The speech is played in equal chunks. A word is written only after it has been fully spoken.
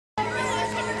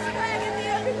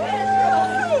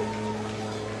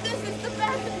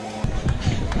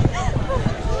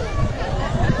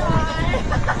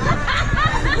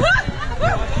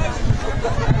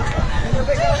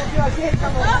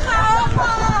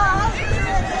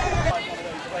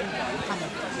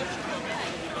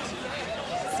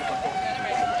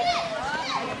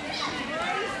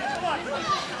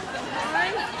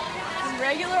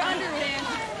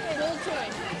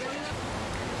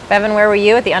Bevan, where were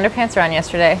you at the underpants run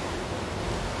yesterday?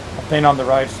 I've been on the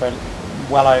road for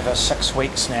well over 6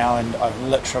 weeks now, and I've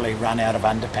literally run out of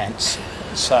underpants.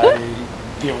 So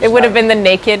it would have been the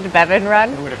naked Bevan run?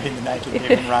 It would have been the naked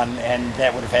Bevan run, and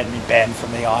that would have had me banned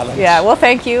from the island. Yeah, well,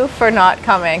 thank you for not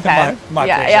coming, Ken. My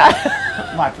pleasure.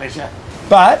 Yeah. My pleasure.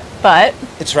 But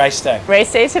it's race day.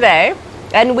 Race day today.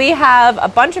 And we have a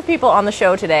bunch of people on the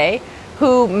show today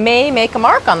who may make a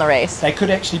mark on the race. They could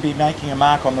actually be making a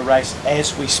mark on the race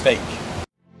as we speak.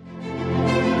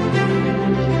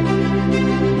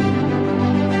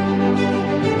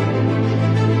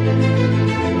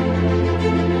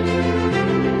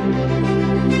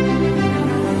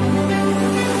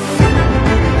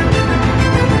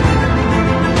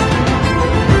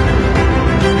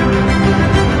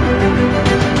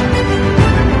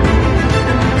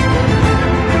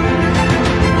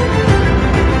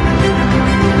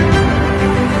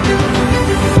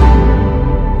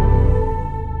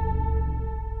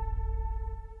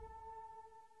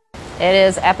 It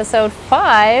is episode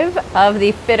 5 of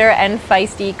the Fitter and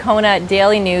Feisty Kona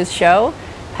Daily News Show,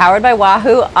 powered by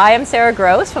Wahoo. I am Sarah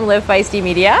Gross from Live Feisty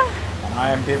Media. And I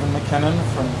am Bevan McKinnon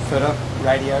from Fitter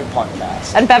Radio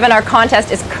Podcast. And Bevan, our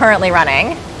contest is currently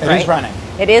running. It is running.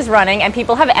 It is running, and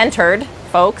people have entered,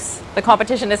 folks. The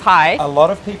competition is high. A lot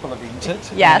of people have entered.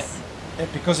 Yes.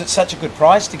 Because it's such a good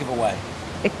prize to give away.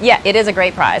 It is a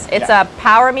great prize. It's a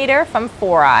power meter from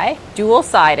 4i,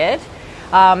 dual-sided.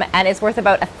 And it's worth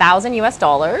about $1,000 US.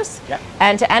 Yep.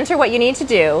 And to enter, what you need to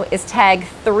do is tag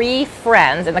 3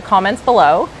 friends in the comments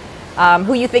below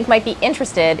who you think might be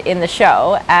interested in the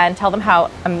show, and tell them how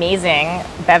amazing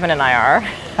Bevan and I are.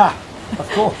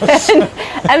 Of course.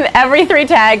 and every 3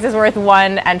 tags is worth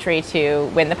 1 entry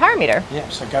to win the power meter. Yeah,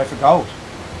 so go for gold.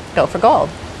 Go for gold.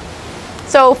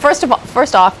 So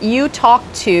first off, you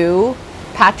talked to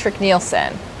Patrik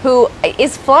Nilsson, who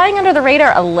is flying under the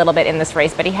radar a little bit in this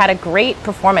race, but he had a great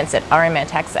performance at Ironman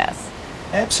Texas.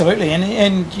 Absolutely,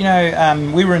 and you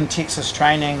know, we were in Texas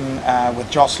training with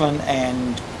Jocelyn,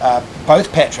 and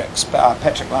both Patricks,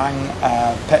 Patrick Lange,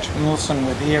 Patrik Nilsson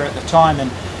were there at the time, and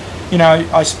you know,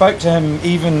 I spoke to him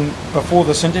even before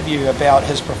this interview about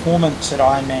his performance at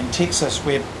Ironman Texas,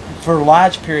 where for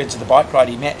large periods of the bike ride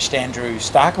he matched Andrew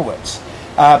Starkowitz.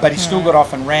 But he still got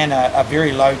off and ran a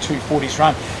very low 240s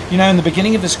run. You know, in the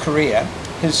beginning of his career,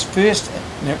 his first,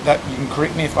 you can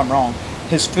correct me if I'm wrong,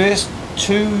 his first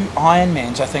 2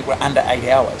 Ironmans, I think, were under 8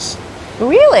 hours.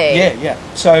 Really? Yeah.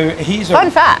 So he's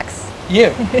fun facts.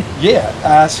 Yeah.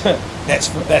 So that's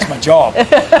my job.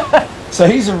 So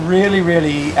he's a really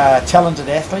talented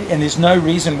athlete, and there's no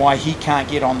reason why he can't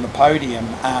get on the podium.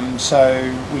 So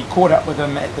we caught up with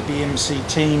him at the BMC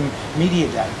team media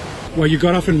day. Well, you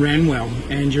got off and ran well,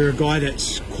 and you're a guy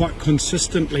that's quite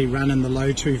consistently running the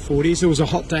low 240s. It was a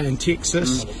hot day in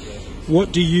Texas.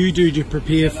 What do you do to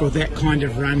prepare for that kind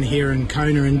of run here in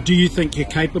Kona, and do you think you're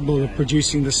capable of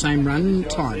producing the same run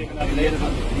time?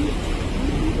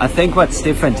 I think what's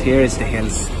different here is the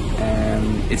hills.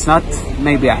 It's not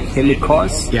maybe a hilly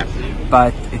course,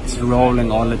 but it's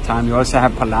rolling all the time. You also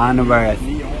have Polano, where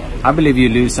I believe you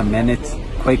lose a minute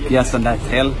quick just on that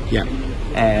hill.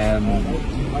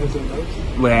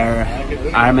 Where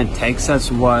Ironman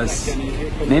Texas was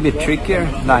maybe trickier,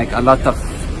 like a lot of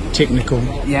technical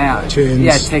turns. Yeah,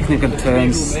 technical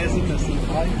turns.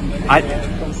 I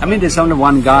mean, there's only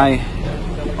one guy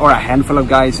or a handful of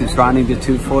guys who's running the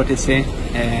 240s here.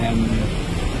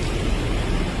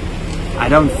 I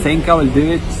don't think I will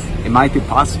do it. It might be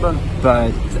possible,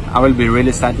 but I will be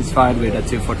really satisfied with a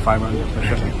 245 run for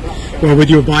sure. Well, with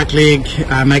your bike leg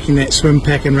making that swim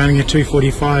pack and running a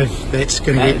 245, that's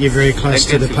going to get you very close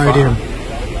to the podium.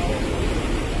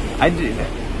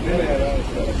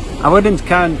 I wouldn't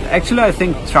count. Actually, I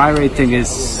think try rating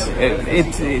is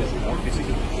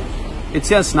it's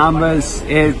just numbers.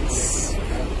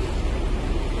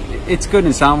 It's good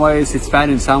in some ways, it's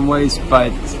bad in some ways,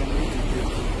 but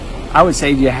I would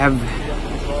say you have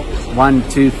 1,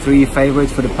 2, 3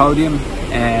 favorites for the podium,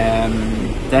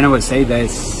 and then I would say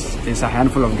there's a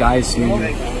handful of guys who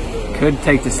could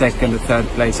take the 2nd or 3rd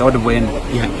place or the win.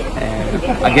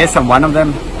 I guess I'm one of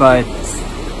them, but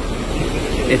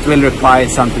it will require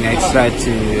something extra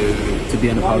to be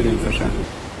on the podium for sure.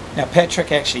 Now,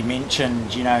 Patrik actually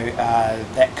mentioned, you know,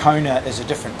 that Kona is a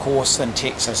different course than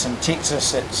Texas. In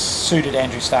Texas, it's suited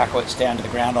Andrew Starkowitz down to the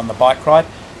ground on the bike ride.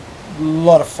 A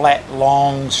lot of flat,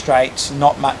 long straights,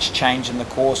 not much change in the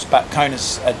course, but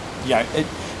Kona's,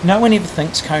 no one ever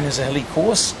thinks Kona's a hilly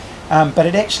course, but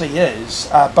it actually is,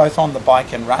 both on the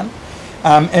bike and run.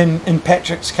 In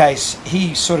Patrik's case,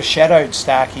 he sort of shadowed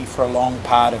Starkey for a long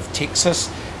part of Texas,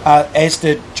 as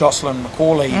did Jocelyn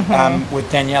McCauley with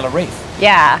Daniela Reef.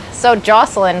 Yeah. So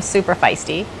Jocelyn, super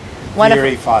feisty.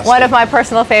 Very feisty. One of my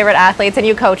personal favorite athletes, and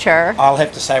you coach her. I'll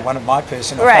have to say one of my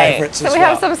personal Right. favorites So as we well.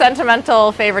 have some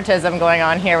sentimental favoritism going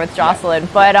on here with Jocelyn.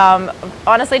 But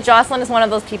honestly, Jocelyn is one of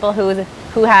those people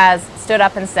who has stood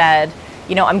up and said,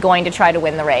 you know, I'm going to try to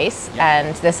win the race,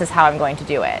 and this is how I'm going to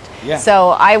do it. Yeah. So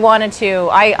I wanted to,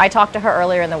 I talked to her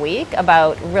earlier in the week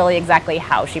about really exactly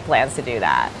how she plans to do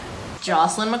that.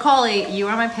 Jocelyn McCauley, you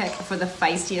are my pick for the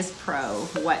feistiest pro.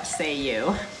 What say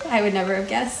you? I would never have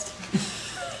guessed.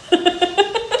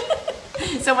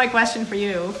 So my question for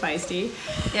you, Feisty,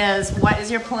 is what is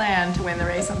your plan to win the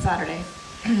race on Saturday?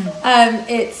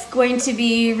 It's going to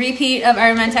be repeat of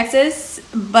Ironman Texas,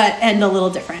 and a little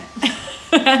different.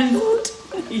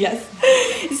 Yes.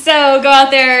 So go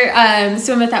out there,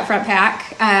 swim with that front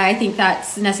pack. I think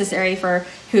that's necessary for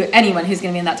anyone who's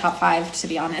going to be in that top 5, to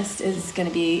be honest, is going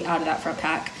to be out of that front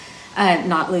pack.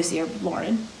 Not Lucy or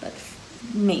Lauren, but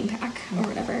main pack or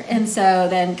whatever. And so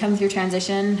then come through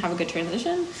transition, have a good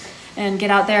transition, and get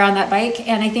out there on that bike.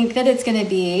 And I think that it's going to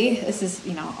be, this is,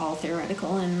 you know, all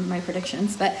theoretical in my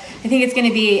predictions, but I think it's going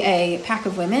to be a pack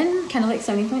of women, kind of like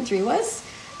 70.3 was,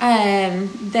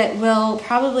 that will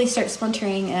probably start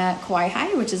splintering at Kauai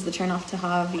High, which is the turn off to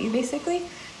Hawaii, basically.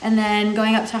 And then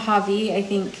going up to Hawaii, I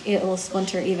think it will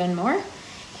splinter even more.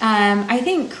 I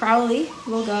think Crowley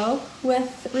will go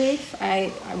with Reef.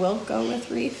 I will go with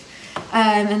Reef.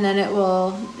 And then it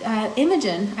will,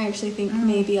 Imogen, I actually think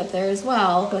may be up there as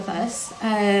well with us.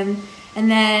 And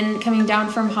then coming down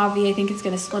from Javi, I think it's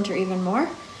going to splinter even more.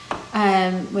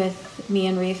 With me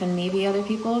and Reef, and maybe other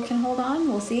people can hold on,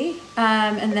 we'll see.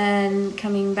 And then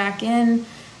coming back in,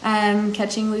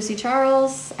 catching Lucy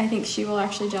Charles, I think she will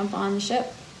actually jump on the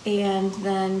ship and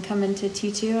then come into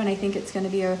T2, and I think it's going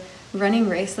to be a running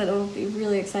race that will be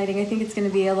really exciting. I think it's going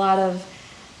to be a lot of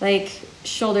like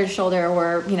shoulder to shoulder,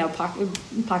 or, you know, pocket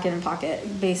in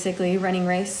pocket, basically running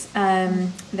race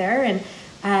there.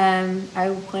 And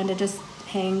I plan to just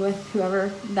hang with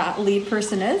whoever that lead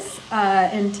person is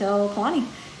until Kalani.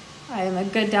 I am a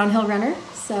good downhill runner,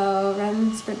 so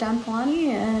run, sprint down Kalani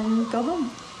and go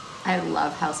home. I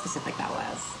love how specific that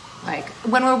was. Like,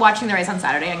 when we're watching the race on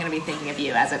Saturday, I'm going to be thinking of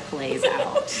you as it plays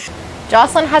out.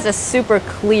 Jocelyn has a super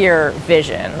clear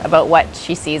vision about what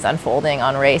she sees unfolding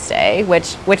on race day,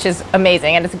 which is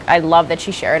amazing, and I love that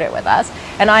she shared it with us.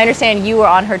 And I understand you were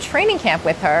on her training camp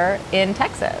with her in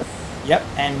Texas. Yep,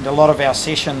 and a lot of our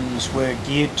sessions were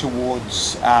geared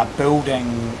towards building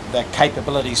the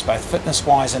capabilities, both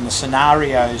fitness-wise and the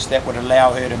scenarios that would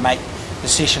allow her to make the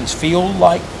sessions feel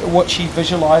like what she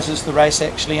visualises the race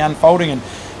actually unfolding. And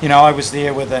you know, I was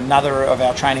there with another of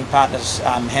our training partners,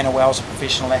 Hannah Wells, a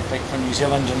professional athlete from New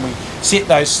Zealand, and we set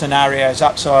those scenarios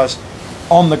up so I was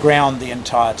on the ground the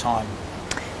entire time.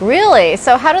 Really?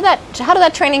 So how did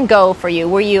that training go for you?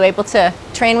 Were you able to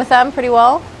train with them pretty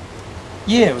well?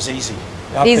 Yeah, it was easy.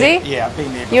 Easy? I've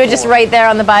been there before. You were just right there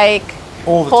on the bike,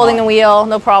 all the holding time. the wheel,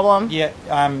 no problem? Yeah,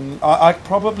 I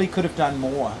probably could have done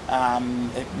more.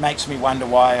 It makes me wonder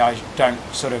why I don't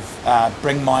sort of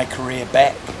bring my career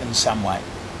back in some way.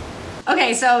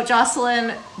 Okay, so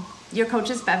Jocelyn, your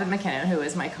coach is Bevan McKinnon, who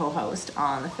is my co-host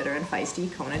on the Fitter and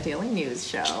Feisty Kona Daily News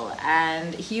show,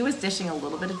 and he was dishing a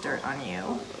little bit of dirt on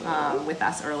you with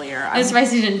us earlier. I'm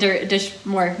surprised you didn't dish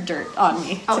more dirt on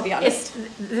me, to be honest.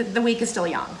 The week is still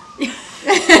young.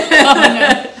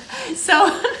 Oh, no.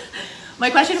 So my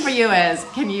question for you is,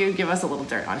 can you give us a little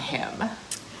dirt on him?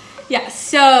 Yeah,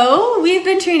 so we've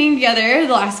been training together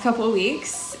the last couple of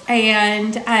weeks,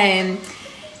 and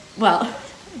well,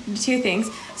 two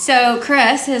things. So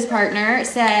Chris, his partner,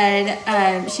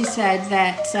 said she said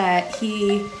that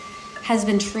he has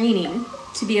been training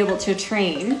to be able to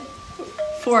train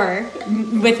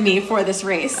with me for this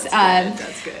race.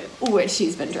 That's good. Which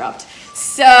he's been dropped.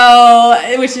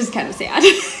 So, which is kind of sad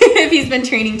if he's been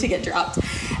training to get dropped.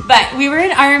 But we were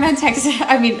in Ironman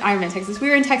Texas. We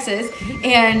were in Texas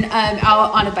and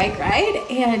out on a bike ride,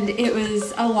 and it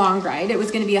was a long ride. It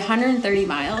was going to be 130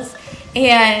 miles.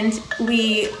 And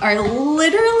we are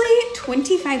literally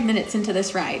 25 minutes into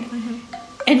this ride. Mm-hmm.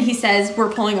 And he says, we're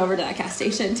pulling over to that gas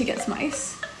station to get some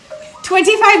ice.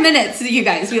 25 minutes, you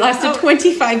guys. We lasted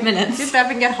 25 minutes. Did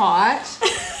Bevan get hot?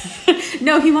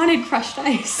 No, he wanted crushed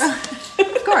ice.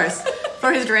 Of course.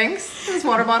 For his drinks? His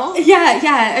water bottle? Yeah.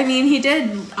 I mean, he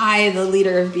did eye the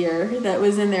liter of beer that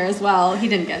was in there as well. He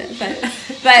didn't get it,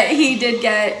 but he did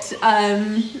get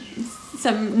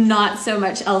some not so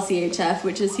much LCHF,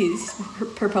 which is he's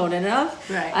proponent of,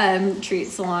 right.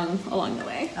 Treats along the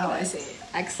way. Oh, I see.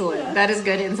 Excellent. Yeah. That is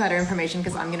good insider information,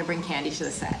 because I'm going to bring candy to the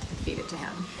set and feed it to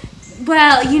him.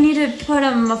 Well, you need to put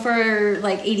him for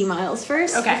like 80 miles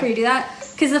first before you do that,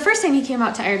 because the first time he came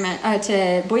out to Ironman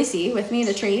to Boise with me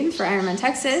to train for Ironman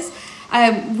Texas,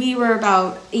 we were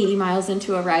about 80 miles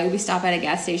into a ride. We stop at a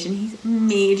gas station. He's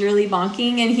majorly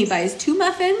bonking, and he buys 2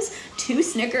 muffins, 2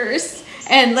 Snickers,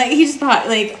 and like he just bought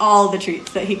like all the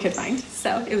treats that he could find.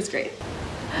 So it was great.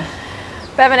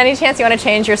 Bevan, any chance you want to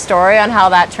change your story on how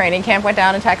that training camp went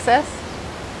down in Texas?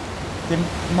 There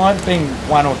might have been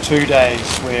 1 or 2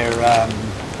 days where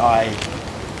I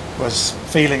was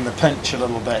feeling the pinch a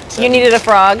little bit. You needed a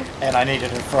frog. And I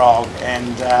needed a frog.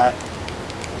 And,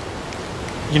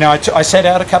 you know, I sat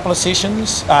out a couple of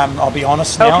sessions, I'll be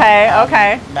honest now.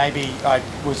 Okay. Maybe I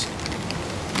was,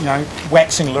 you know,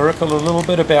 waxing lyrical a little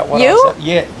bit about what you? I was...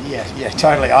 Yeah,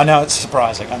 totally. I know it's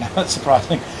surprising.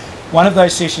 One of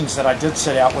those sessions that I did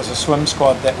sit out was a swim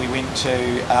squad that we went to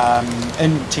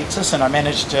in Texas, and I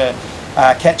managed to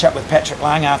catch up with Patrick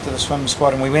Lange after the swim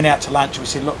squad, and we went out to lunch. We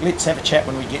said, look, let's have a chat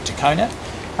when we get to Kona.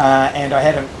 And I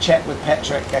had a chat with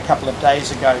Patrick a couple of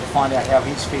days ago to find out how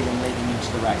he's feeling leading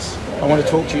into the race. I want to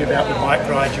talk to you about the bike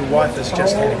ride. Your wife has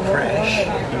just had a crash.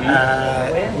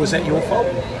 Was that your fault?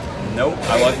 No,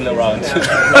 I wasn't around.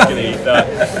 Luckily,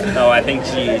 no. I think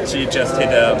she just hit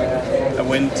a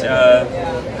wind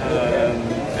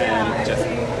and just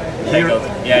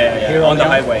on the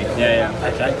highway. Okay, all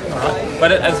right.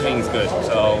 But everything's good.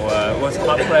 So it was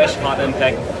hard crash, hard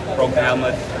impact, broken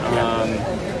helmet,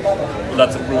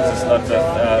 lots of bruises, lots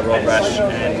of road rash,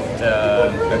 and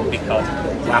big cut.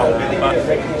 Wow!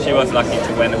 But she was lucky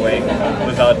to win away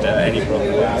without any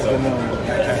broken bones. So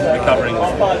recovering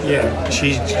was good. Yeah,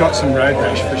 she's got some road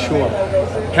rash for sure.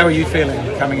 How are you feeling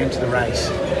coming into the race?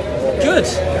 Good.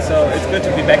 So it's good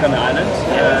to be back on the island,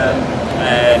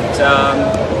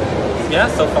 yeah,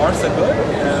 so far so good.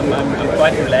 I'm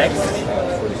quite relaxed,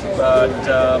 but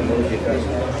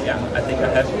yeah, I think I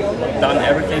have done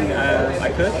everything I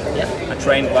could. I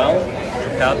trained well,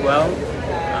 prepared well,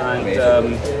 and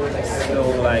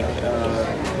still like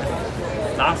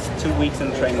last 2 weeks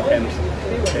in training camps,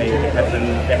 they have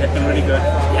been really good.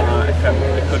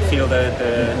 I could feel the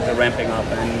ramping up,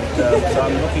 and so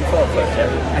I'm looking forward to it.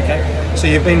 Yeah. Okay, so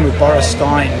you've been with Boris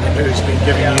Stein, who's been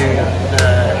giving you the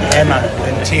hammer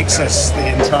in Texas the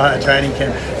entire training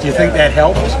camp. Do you think that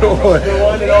helped?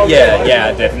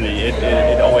 Yeah, definitely.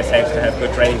 It always helps to have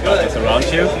good training partners around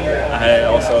you. I had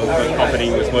also good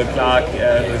company with Will Clark,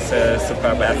 who's a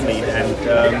superb athlete, and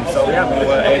so yeah, we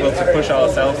were able to push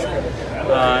ourselves.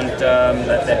 And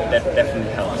that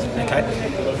definitely helps. Okay,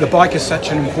 the bike is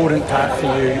such an important part for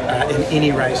you in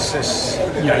any races,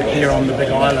 you know, here on the Big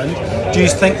Island. Do you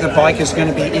think the bike is going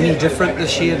to be any different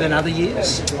this year than other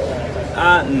years?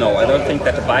 No, I don't think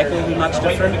that the bike will be much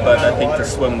different, but I think the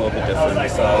swim will be different.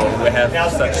 So we have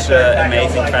such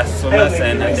amazing fast swimmers,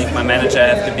 and I think my manager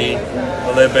has to be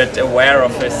a little bit aware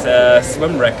of his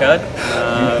swim record.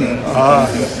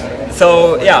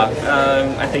 So yeah,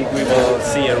 I think we will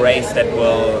see a race that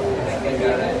will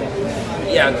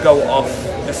go off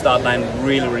the start line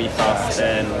really fast,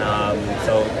 and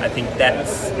so I think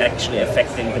that's actually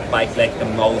affecting the bike leg the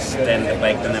most than the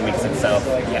bike dynamics itself.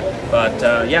 But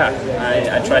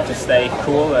I try to stay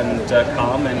cool and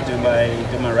calm and do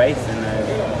my race, and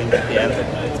I think at the end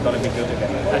it's going to be good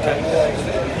again. Okay.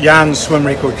 Jan's swim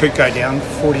record could go down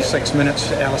 46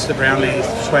 minutes. Alistair Brownlee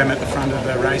swam at the front of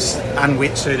the race,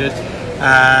 unwetsuited.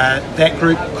 That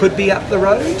group could be up the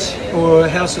road, or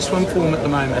how's the swim form at the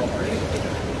moment?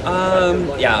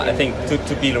 I think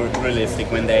to be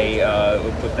realistic, when they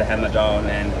put the hammer down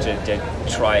and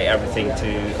try everything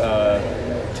to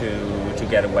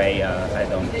get away,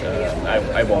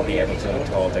 I won't be able to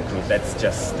hold the group. That's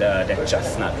just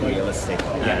not realistic.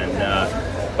 And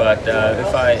but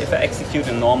if I execute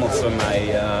a normal swim,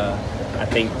 I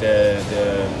think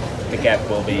the gap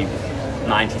will be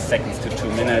 90 seconds to 2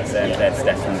 minutes, and that's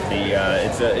definitely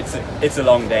it's a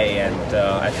long day, and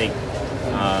I think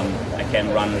I can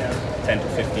run 10 to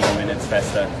 15 minutes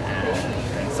faster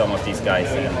than some of these guys.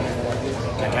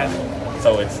 Okay.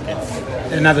 So it's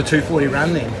another 240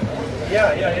 run then.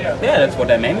 Yeah, that's what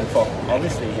I'm aiming for.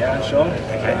 Obviously, yeah, sure.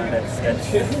 Okay. That's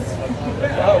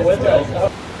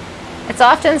It's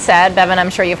often said, Bevan, I'm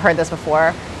sure you've heard this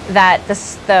before, that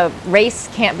the race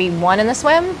can't be won in the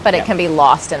swim, but it can be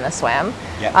lost in the swim.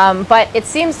 But it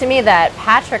seems to me that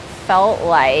Patrick felt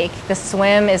like the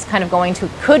swim is kind of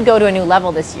could go to a new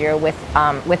level this year with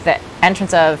the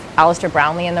entrance of Alistair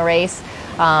Brownlee in the race.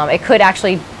 It could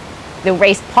actually, the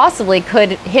race possibly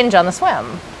could hinge on the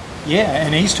swim. Yeah,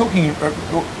 and he's talking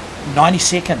 90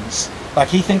 seconds. Like,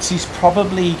 he thinks he's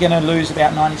probably going to lose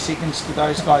about 90 seconds to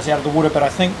those guys out of the water, but I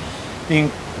think in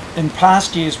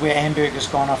past years where Amberg has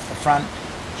gone off the front,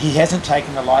 he hasn't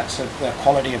taken the likes of the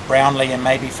quality of Brownlee and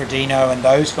maybe Frodeno and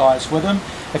those guys with him.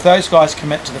 If those guys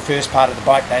commit to the first part of the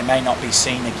bike, they may not be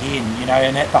seen again, you know.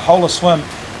 And at the whole of swim,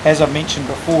 as I've mentioned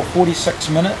before, 46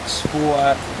 minutes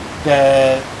for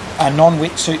a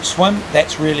non-wetsuit swim,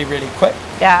 that's really, really quick.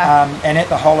 Yeah. And at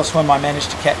the whole of swim, I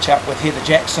managed to catch up with Heather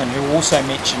Jackson, who also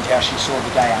mentioned how she saw the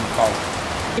day unfold.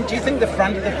 Do you think the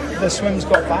front of the swims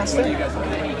got faster?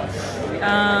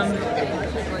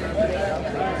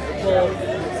 Well,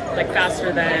 like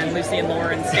faster than Lucy and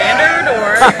Lauren standard,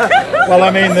 or? Well,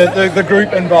 I mean the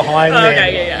group in behind there.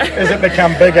 Okay, yeah. Has it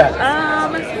become bigger?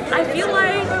 I feel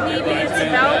like maybe it's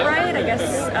about right. I guess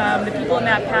the people in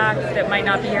that pack that might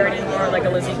not be here anymore, like a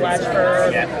Lizzie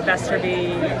Blatchford,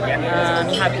 Vesterby,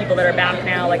 you have people that are back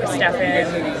now, like a Stefan.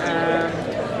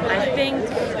 I think,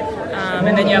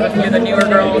 and then you have a few of the newer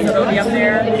girls that will be up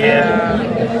there.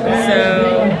 So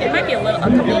it might be a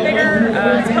couple bigger.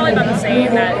 It's probably about the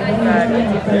same that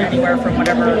anywhere from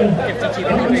whatever 52,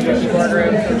 53, 54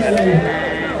 group.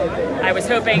 And I was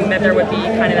hoping that there would be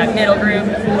kind of that middle group,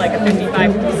 like a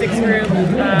 55, 56 group.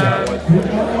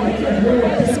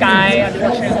 Sky,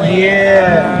 unfortunately.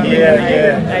 I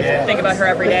think about her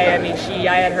every day. I mean,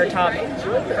 I had her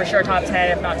for sure top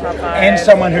 10, if not top 5. And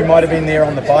someone who might have been there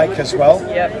on the bike as well.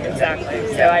 Yep, exactly.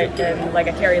 So and like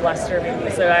a Carrie Lester maybe.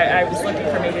 So I was looking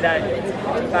for maybe that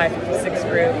 55, 56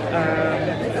 group.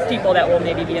 People that will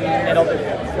maybe be in the middle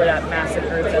for that massive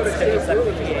group that's 57,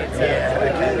 58. So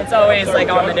it's always like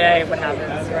on the day what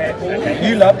happens, right? Okay.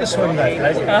 You love the swim though,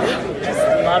 just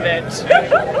love it. Just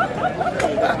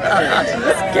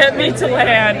get me to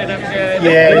land and I'm good.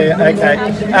 Okay.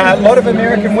 A lot of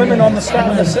American women on the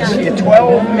start list this year,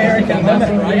 12 American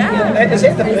women. Yeah. Is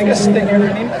that the biggest thing you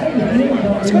remember?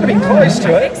 It's got to be close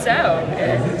to it. I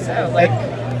think so.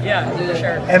 Yeah, for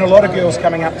sure. And a lot of girls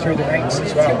coming up through the ranks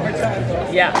as well.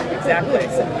 Yeah, exactly.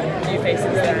 Some new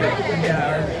faces that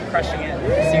are crushing it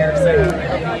this year, so it'll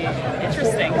be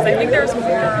interesting because I think there's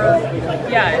more.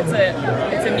 Yeah,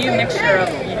 it's a new mixture of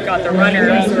you've got the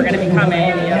runners who are going to be coming.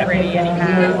 You have Brady, Eddie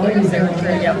Howe, like Sarah True,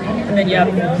 and then you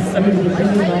have some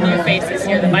new faces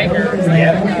here, the bikers,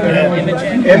 like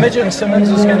Imogen Simmons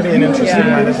is going to be an interesting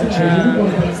one, isn't she?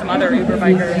 Some other Uber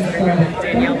bikers that are going to be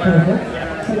Daniela.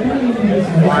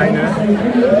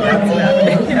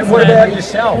 And what about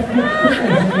yourself?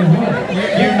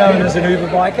 You known as an Uber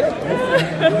biker?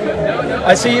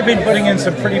 I see you've been putting in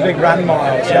some pretty big run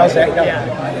miles. How's that going?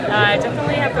 I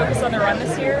definitely have focused on the run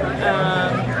this year.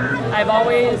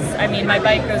 My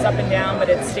bike goes up and down, but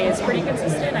it stays pretty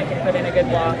consistent. I can put in a good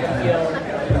block and feel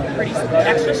pretty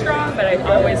extra strong, but I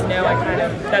always know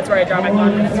that's where I draw my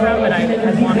confidence from, and I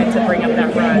had wanted to bring up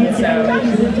that run. So,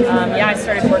 I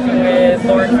started working with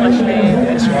Lauren Fleshman.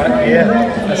 That's right,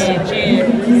 in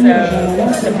June. So,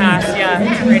 the past,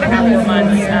 3.5, 4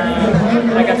 months,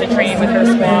 I got to train with her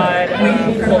squad,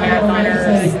 full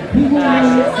marathoners.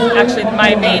 Actually,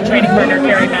 my main training partner,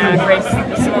 Carrie Mack, raced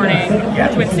this morning,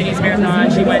 Twin Cities Marathon.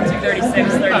 She went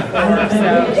 2:36, 34,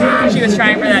 so she was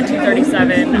trying for that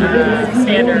 2:37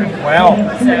 standard. Wow.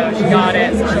 So she got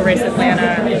it, so she'll race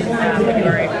Atlanta in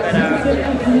February.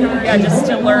 But just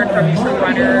to learn from true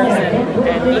runners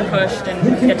and be pushed and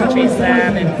get to chase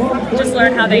them and just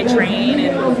learn how they train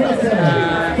and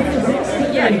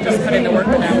just put in the work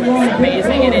with them. It's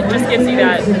amazing, and it just gives you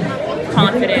that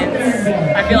confidence.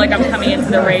 I feel like I'm coming into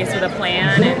the race with a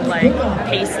plan and like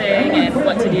pacing and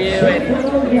what to do, and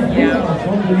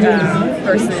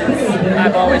versus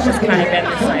I've always just kind of been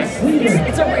this like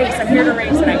it's a race. I'm here to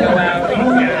race, and I go out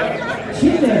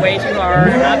and way too hard.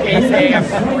 I'm not pacing.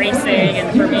 I'm racing,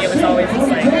 and for me it was always this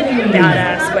like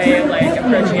badass way of like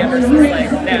approaching it versus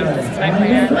like no, this is my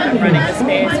plan. I'm running this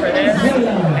pace for this.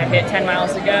 I hit 10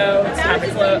 miles to go. It's time to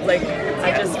float. Like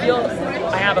I just feel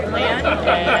I have a plan,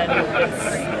 and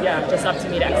it's just up to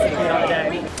me to execute on the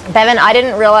day. Bevan, I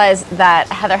didn't realize that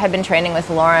Heather had been training with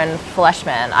Lauren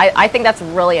Fleshman. I think that's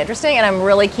really interesting, and I'm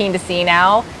really keen to see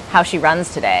now how she runs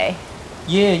today.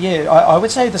 I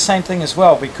would say the same thing as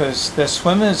well, because the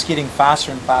swimmer's getting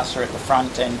faster and faster at the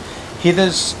front, and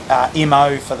Heather's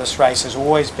MO for this race has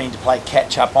always been to play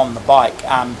catch up on the bike.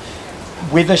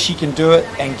 Whether she can do it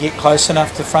and get close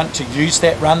enough to front to use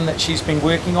that run that she's been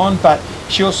working on, but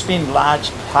she'll spend large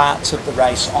parts of the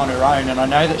race on her own, and I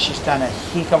know that she's done a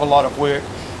heck of a lot of work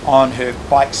on her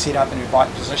bike setup and her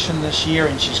bike position this year,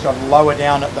 and she's got lower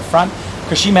down at the front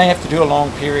because she may have to do a long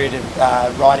period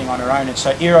of riding on her own, and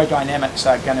so aerodynamics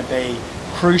are going to be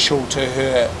crucial to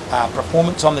her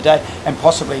performance on the day and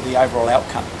possibly the overall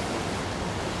outcome.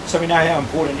 So we know how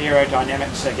important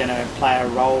aerodynamics are going to play a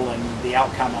role in the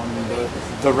outcome on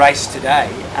the race today.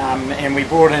 And we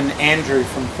brought in Andrew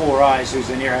from Four Eyes, who's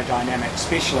an aerodynamic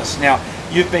specialist. Now,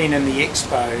 you've been in the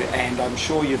expo, and I'm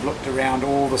sure you've looked around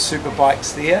all the super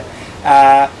bikes there.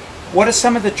 What are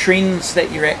some of the trends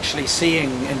that you're actually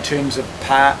seeing in terms of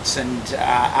parts and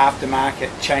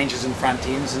aftermarket changes in front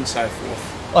ends and so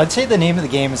forth? Well, I'd say the name of the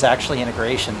game is actually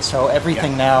integration. So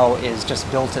everything now is just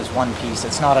built as one piece.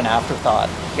 It's not an afterthought.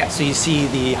 Yeah. So you see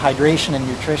the hydration and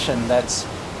nutrition that's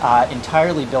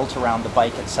entirely built around the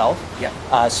bike itself.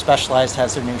 Yeah. Specialized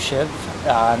has their new Shiv,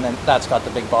 and then that's got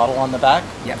the big bottle on the back.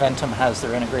 Yeah. Ventum has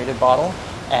their integrated bottle.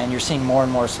 And you're seeing more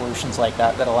and more solutions like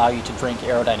that that allow you to drink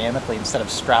aerodynamically instead of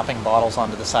strapping bottles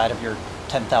onto the side of your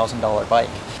 $10,000 bike.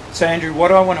 So Andrew,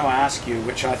 what I want to ask you,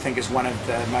 which I think is one of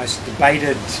the most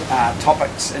debated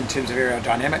topics in terms of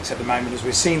aerodynamics at the moment, is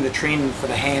we're seeing the trend for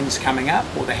the hands coming up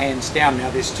or the hands down. Now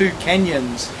there's two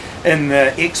canyons in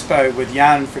the expo with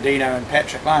Jan Frodeno and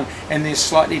Patrik Lange, and there's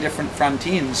slightly different front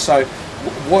ends. So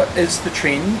what is the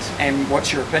trend and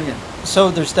what's your opinion?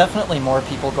 So there's definitely more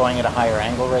people going at a higher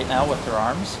angle right now with their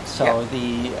arms. So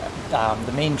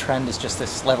the main trend is just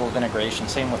this level of integration.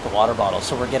 Same with the water bottle.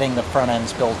 So we're getting the front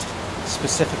ends built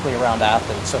specifically around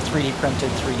athletes. So 3D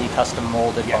printed, 3D custom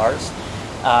molded bars.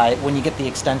 When you get the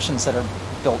extensions that are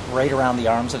built right around the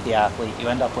arms of the athlete, you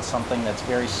end up with something that's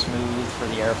very smooth for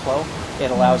the airflow. It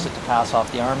allows it to pass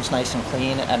off the arms nice and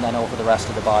clean and then over the rest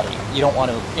of the body. You don't want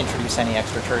to introduce any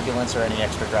extra turbulence or any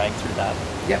extra drag through that.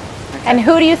 Yep. Okay. And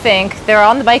who do you think, they're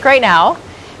on the bike right now,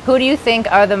 who do you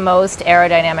think are the most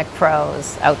aerodynamic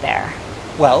pros out there?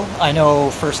 Well, I know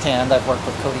firsthand, I've worked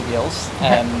with Cody Beals,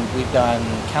 and we've done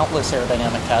countless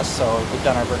aerodynamic tests. So we've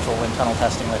done our virtual wind tunnel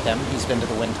testing with him. He's been to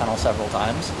the wind tunnel several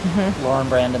times. Lauren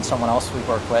Brandon, someone else we've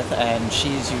worked with, and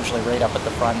she's usually right up at the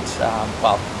front.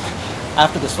 Well,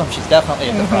 after the swim, she's definitely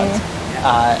at the front.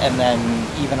 And then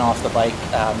even off the bike,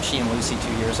 she and Lucy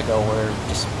 2 years ago were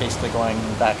just basically going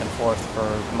back and forth for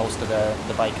most of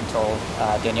the bike until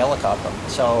Daniela caught them.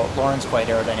 So Lauren's quite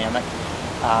aerodynamic.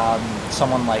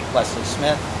 Someone like Leslie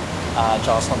Smith,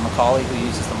 Jocelyn McCauley, who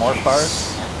uses the morph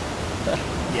bars.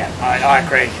 Yeah, I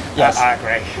agree. Yes. I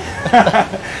agree.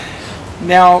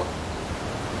 Now,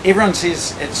 everyone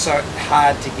says it's so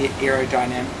hard to get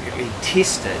aerodynamically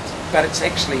tested, but it's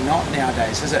actually not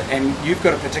nowadays, is it? And you've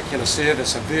got a particular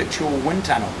service, a virtual wind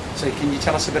tunnel. So can you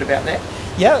tell us a bit about that?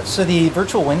 Yeah, so the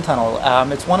virtual wind tunnel,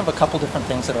 it's one of a couple different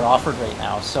things that are offered right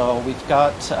now. So we've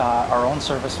got our own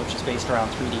service, which is based around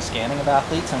 3D scanning of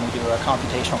athletes, and we do a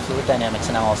computational fluid dynamics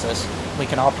analysis. We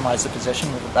can optimize the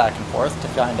position, move it back and forth to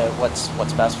find out what's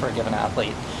best for a given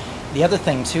athlete. The other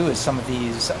thing too is some of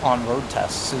these on-road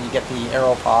tests. So you get the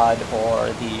AeroPod or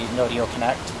the Nodio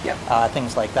Connect,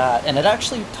 things like that. And it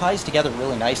actually ties together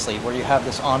really nicely where you have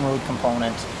this on-road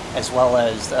component as well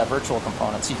as virtual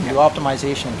components. You can do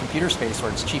optimization in computer space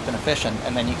where it's cheap and efficient,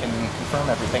 and then you can confirm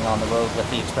everything on the road with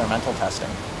the experimental testing.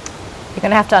 You're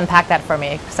going to have to unpack that for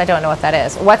me because I don't know what that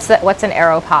is. What's an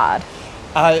AeroPod?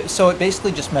 So it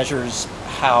basically just measures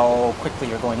how quickly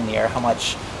you're going in the air, how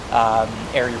much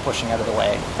air you're pushing out of the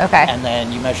way. Okay. And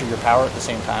then you measure your power at the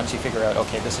same time, so you figure out,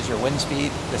 okay, this is your wind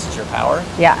speed, this is your power.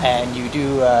 Yeah. And you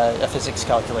do a physics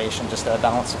calculation, just a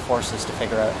balance of forces to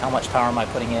figure out how much power am I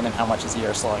putting in and how much is the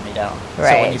air slowing me down.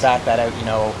 Right. So when you back that out, you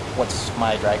know what's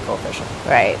my drag coefficient.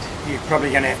 Right. You're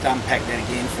probably going to have to unpack that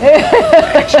again for me,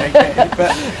 actually.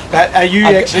 But are you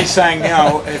actually saying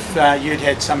now if you'd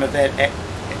had some of that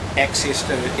access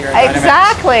to aerodynamics?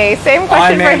 Exactly. Same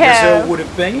question for Ironman him. Brazil would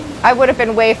have been? I would have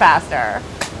been way faster.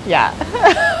 Yeah.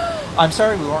 I'm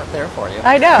sorry we weren't there for you.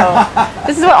 I know.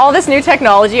 This is what all this new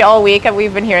technology all week and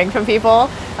we've been hearing from people.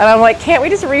 And I'm like, can't we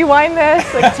just rewind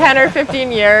this like 10 or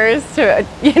 15 years to,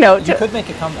 you know. You could make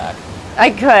a comeback. I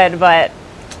could, but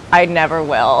I never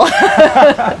will.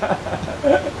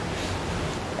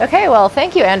 Okay, well,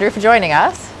 thank you, Andrew, for joining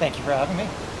us. Thank you for having me.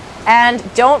 And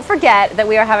don't forget that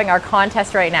we are having our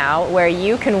contest right now where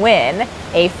you can win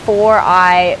a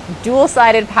 4i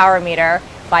dual-sided power meter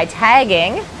by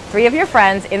tagging 3 of your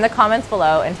friends in the comments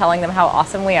below and telling them how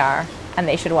awesome we are and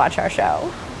they should watch our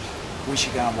show. We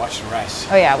should go and watch the race.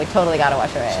 Oh yeah, we totally got to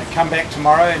watch the race. So come back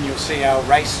tomorrow and you'll see our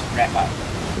race wrap up.